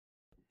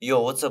Yo,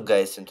 what's up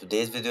guys? In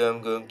today's video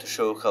I'm going to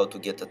show how to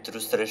get a true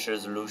stretch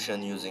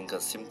resolution using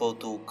a simple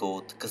tool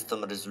called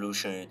custom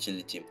resolution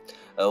utility.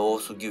 I'll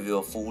also give you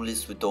a full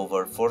list with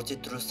over 40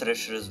 true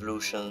stretch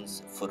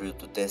resolutions for you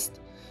to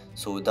test.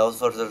 So without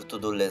further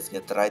ado, let's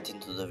get right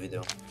into the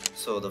video.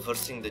 So the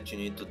first thing that you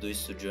need to do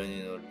is to join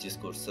in our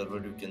Discord server.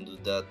 You can do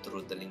that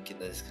through the link in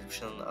the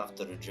description.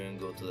 After you join,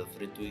 go to the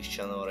free Twitch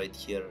channel right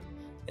here,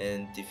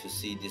 and if you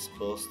see this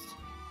post,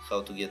 how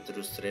to get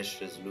true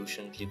stretch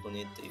resolution, click on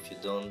it. If you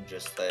don't,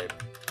 just type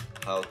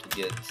how to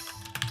get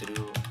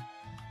true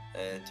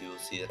and you will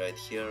see it right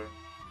here,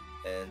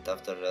 and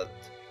after that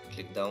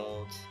click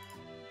download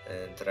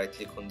and right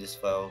click on this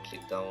file,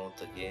 click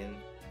download again,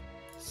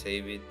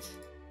 save it,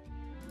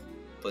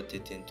 put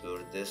it into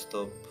your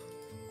desktop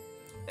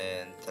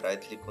and right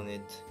click on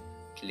it,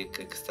 click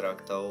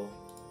extract all,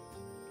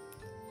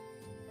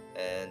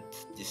 and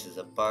this is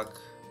a pack.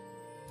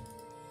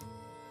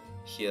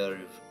 Here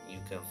you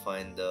can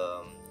find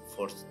the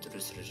 40 true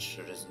stretch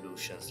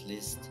resolutions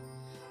list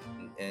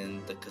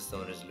and the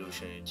custom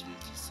resolution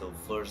utility. So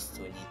first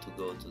we need to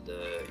go to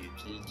the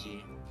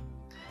utility,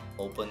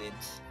 open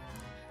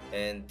it,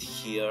 and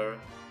here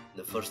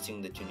the first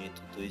thing that you need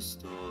to do is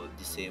to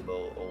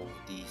disable all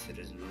these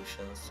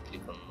resolutions.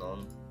 Click on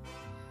none,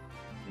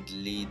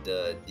 delete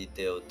the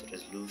detailed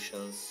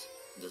resolutions,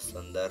 the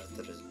standard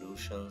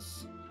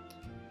resolutions,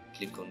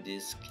 click on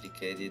this,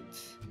 click edit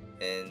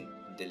and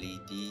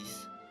delete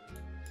these,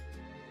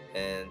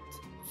 and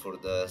for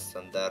the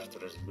standard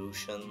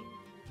resolution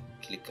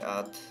click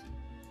add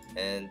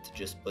and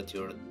just put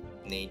your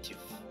native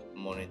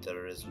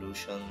monitor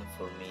resolution.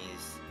 For me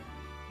is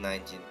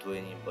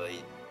 1920 by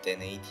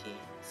 1080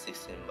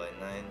 16 by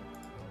 9.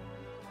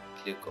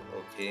 Click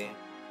OK,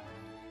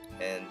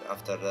 and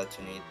after that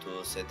you need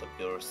to set up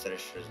your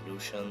stretch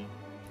resolution.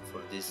 For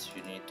this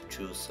you need to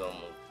choose some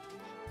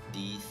of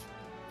these.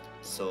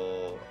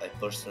 So I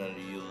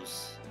personally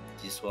use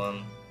this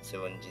one,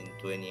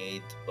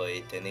 1728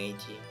 by 1080.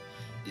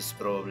 This is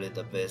probably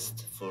the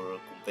best for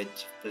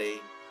competitive play,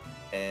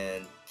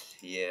 and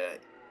yeah,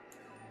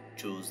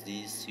 choose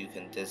this. You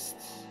can test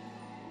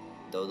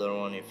the other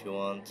one if you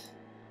want.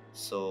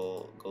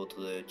 So go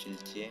to the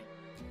utility,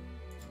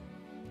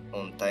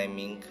 on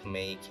timing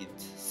make it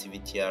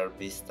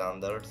CVTRB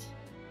standard,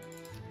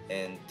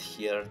 and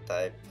here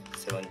type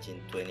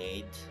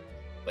 1728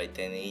 by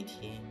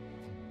 1080.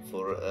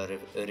 For a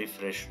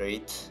refresh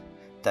rate,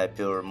 type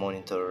your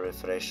monitor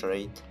refresh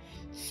rate.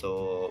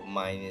 So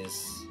mine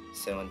is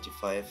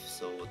 75,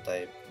 so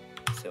type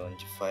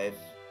 75,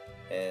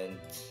 and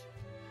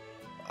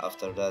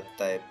after that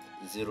type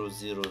 000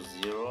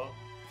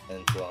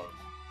 and 1.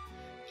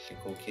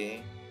 Click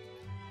OK,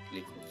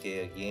 click OK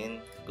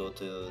again, go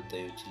to the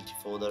utility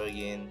folder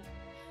again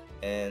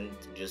and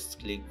just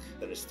click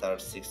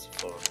restart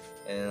 64,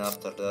 and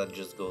after that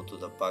just go to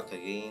the pack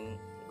again,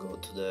 go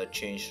to the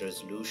change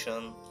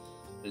resolution,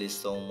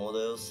 list all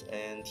models,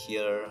 and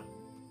here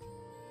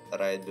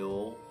right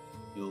below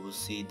you will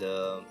see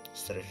the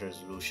stretch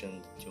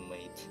resolution that you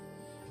made,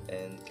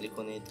 and click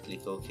on it,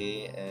 click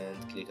OK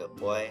and click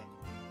apply,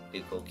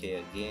 click OK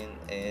again,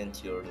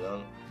 and you're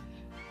done,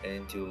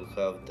 and you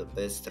have the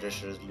best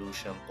stretch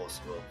resolution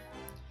possible.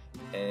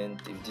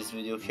 And if this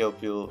video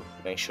helped you,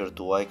 make sure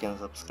to like and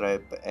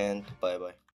subscribe, and bye bye.